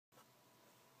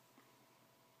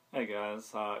Hey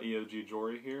guys, EOG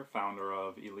Jorey here, founder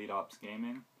of Elite Ops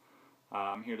Gaming.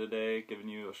 I'm here today giving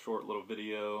you a short little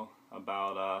video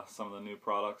about some of the new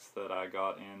products that I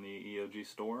got in the EOG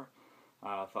store.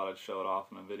 I thought I'd show it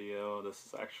off in a video. This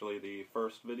is actually the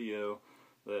first video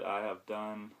that I have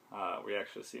done where you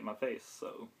actually see my face,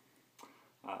 so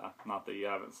not that you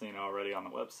haven't seen it already on the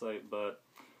website, but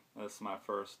this is my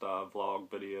first vlog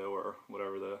video, or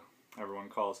whatever everyone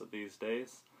calls it these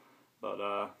days.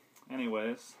 But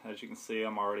anyways, as you can see,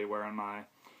 I'm already wearing my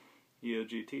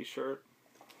EOG t-shirt.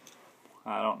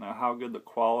 I don't know how good the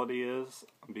quality is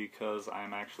because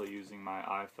I'm actually using my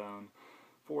iPhone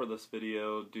for this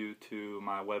video due to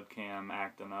my webcam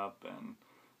acting up and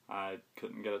I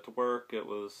couldn't get it to work. It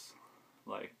was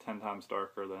like 10 times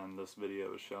darker than this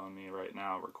video is showing me right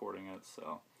now recording it.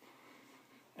 So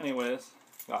anyways,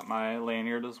 got my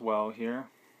lanyard as well here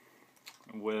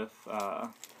with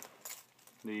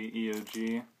the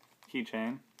EOG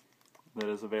keychain that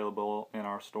is available in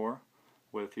our store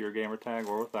with your gamer tag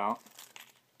or without.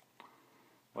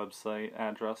 Website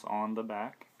address on the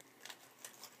back.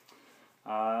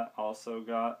 Also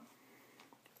got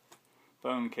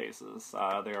phone cases.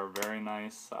 They are very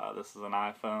nice. This is an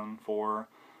iPhone 4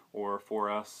 or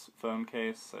 4S phone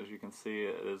case. As you can see,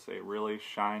 it is a really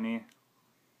shiny.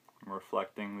 I'm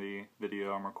reflecting the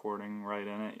video I'm recording right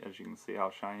in it. As you can see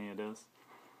how shiny it is.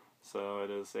 So it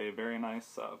is a very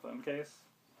nice phone case.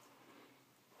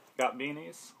 Got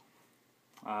beanies.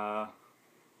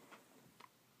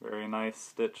 Very nice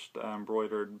stitched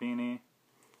embroidered beanie.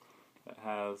 It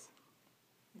has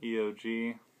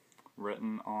EOG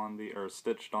written on the, or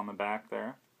stitched on the back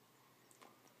there.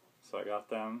 So I got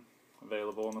them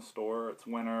available in the store. It's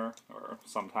winter, or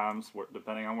sometimes,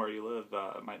 depending on where you live,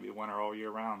 it might be winter all year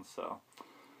round. So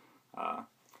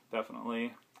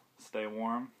definitely stay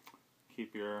warm.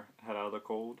 Keep your head out of the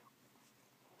cold.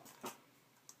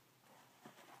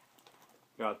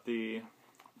 Got the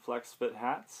Flex Fit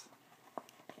hats.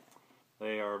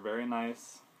 They are very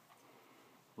nice.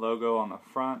 Logo on the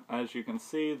front. As you can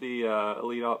see, the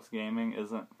Elite Ops Gaming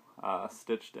isn't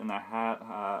stitched in the hat.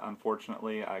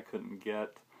 Unfortunately, I couldn't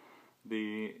get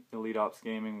the Elite Ops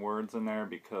Gaming words in there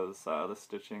because the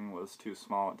stitching was too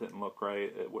small. It didn't look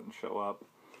right. It wouldn't show up.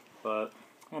 But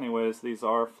anyways, these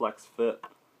are Flex Fit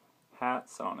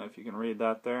hats. I don't know if you can read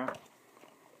that there.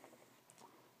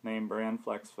 Name brand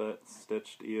Flex Fit,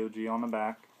 stitched EOG on the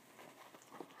back.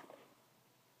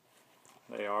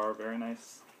 They are very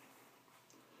nice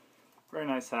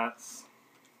hats.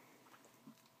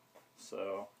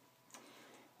 So,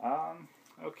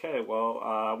 okay, well,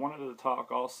 I wanted to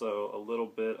talk also a little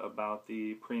bit about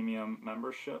the premium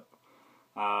membership.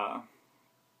 A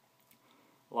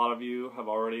lot of you have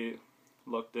already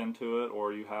looked into it,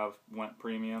 or you have went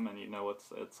premium and you know what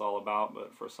it's all about,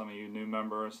 but for some of you new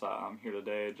members, I'm here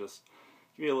today just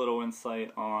give you a little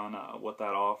insight on what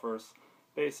that offers.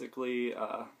 Basically,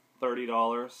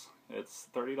 $30. It's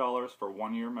 $30 for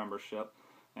 1 year membership,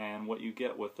 and what you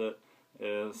get with it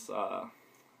is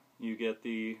you get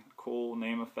the cool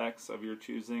name effects of your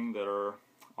choosing that are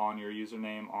on your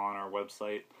username on our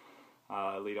website,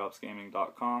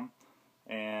 EliteOpsGaming.com,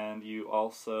 and you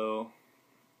also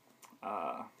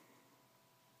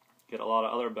get a lot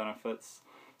of other benefits,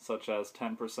 such as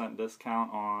 10%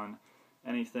 discount on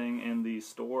anything in the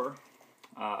store,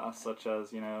 such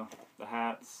as, you know, the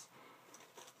hats,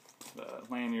 the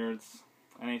lanyards,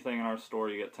 anything in our store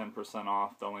you get 10%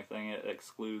 off. The only thing it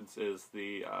excludes is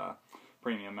the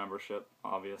premium membership,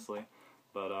 obviously.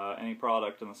 But any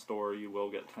product in the store you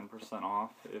will get 10%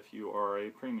 off if you are a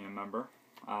premium member.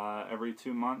 Every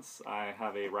 2 months I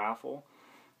have a raffle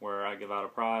where I give out a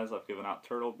prize. I've given out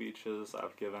Turtle Beaches,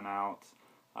 I've given out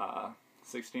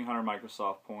 1,600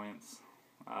 Microsoft points,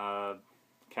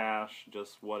 cash,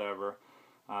 just whatever.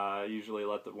 Usually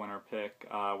let the winner pick.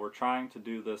 We're trying to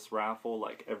do this raffle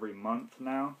like every month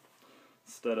now,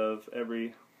 instead of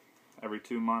every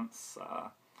 2 months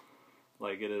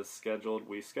like it is scheduled.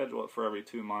 We schedule it for every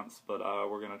 2 months, but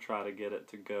we're going to try to get it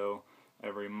to go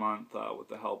every month with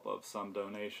the help of some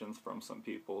donations from some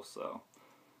people. So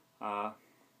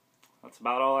that's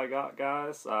about all I got,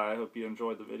 guys. I hope you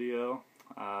enjoyed the video.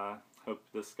 Hope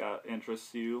this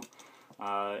interests you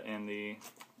in the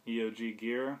EOG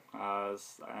gear,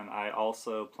 and I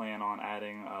also plan on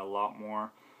adding a lot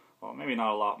more, well, maybe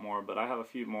not a lot more, but I have a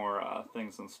few more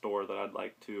things in store that I'd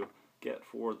like to get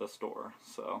for the store.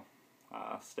 So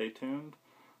stay tuned.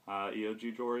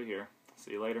 EOG Jorey here.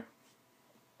 See you later.